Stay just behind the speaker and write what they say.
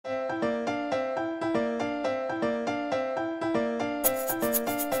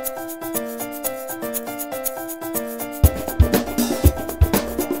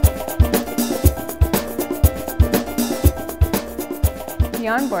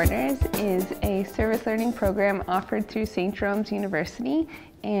Beyond Borders is a service learning program offered through St. Jerome's University,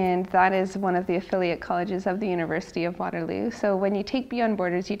 and that is one of the affiliate colleges of the University of Waterloo. So when you take Beyond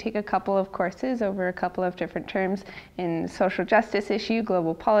Borders, you take a couple of courses over a couple of different terms in social justice issue,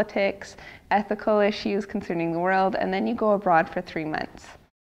 global politics, ethical issues concerning the world, and then you go abroad for 3 months.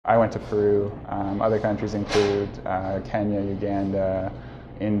 I went to Peru. Other countries include Kenya, Uganda,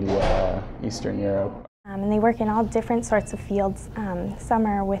 India, Eastern Europe. And they work in all different sorts of fields. Some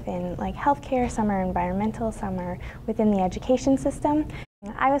are within like healthcare, some are environmental, some are within the education system.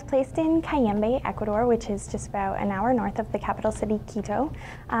 I was placed in Cayambe, Ecuador, which is just about an hour north of the capital city, Quito.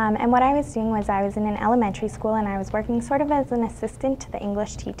 And what I was doing was I was in an elementary school and I was working sort of as an assistant to the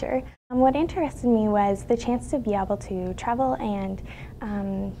English teacher. What interested me was the chance to be able to travel and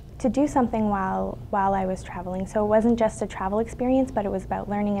to do something while I was traveling. So it wasn't just a travel experience, but it was about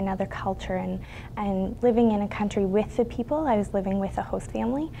learning another culture and living in a country with the people. I was living with a host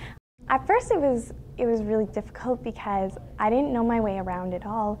family. At first it was really difficult because I didn't know my way around at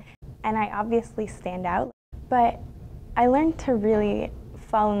all, and I obviously stand out. But I learned to really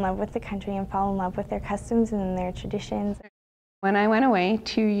fall in love with the country and fall in love with their customs and their traditions. When I went away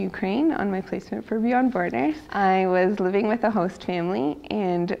to Ukraine on my placement for Beyond Borders, I was living with a host family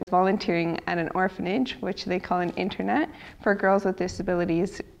and volunteering at an orphanage, which they call an internat, for girls with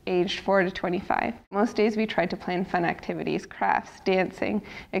disabilities aged 4 to 25. Most days we tried to plan fun activities, crafts, dancing,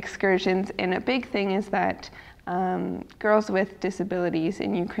 excursions, and a big thing is that girls with disabilities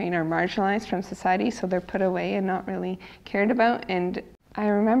in Ukraine are marginalized from society, so they're put away and not really cared about. And I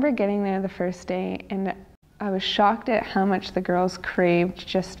remember getting there the first day and I was shocked at how much the girls craved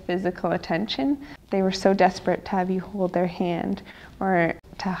just physical attention. They were so desperate to have you hold their hand or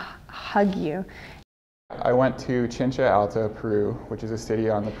to hug you. I went to Chincha Alta, Peru, which is a city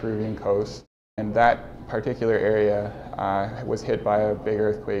on the Peruvian coast. And that particular area was hit by a big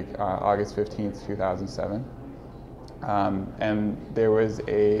earthquake August 15th, 2007. And there was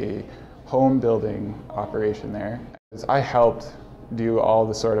a home building operation there. I helped do all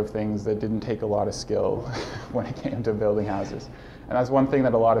the sort of things that didn't take a lot of skill when it came to building houses. And that's one thing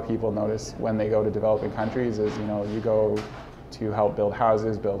that a lot of people notice when they go to developing countries is, you go to help build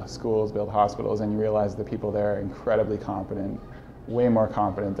houses, build schools, build hospitals, and you realize the people there are incredibly competent, way more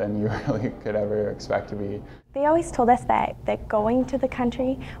competent than you really could ever expect to be. They always told us that going to the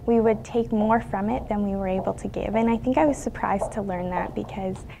country, we would take more from it than we were able to give. And I think I was surprised to learn that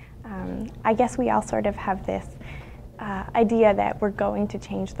because I guess we all sort of have this idea that we're going to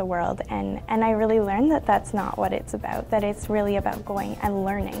change the world, and I really learned that that's not what it's about, that it's really about going and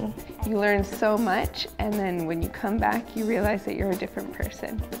learning. You learn so much, and then when you come back you realize that you're a different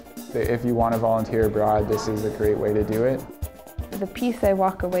person. If you want to volunteer abroad, this is a great way to do it. The piece I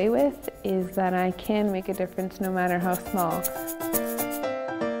walk away with is that I can make a difference no matter how small.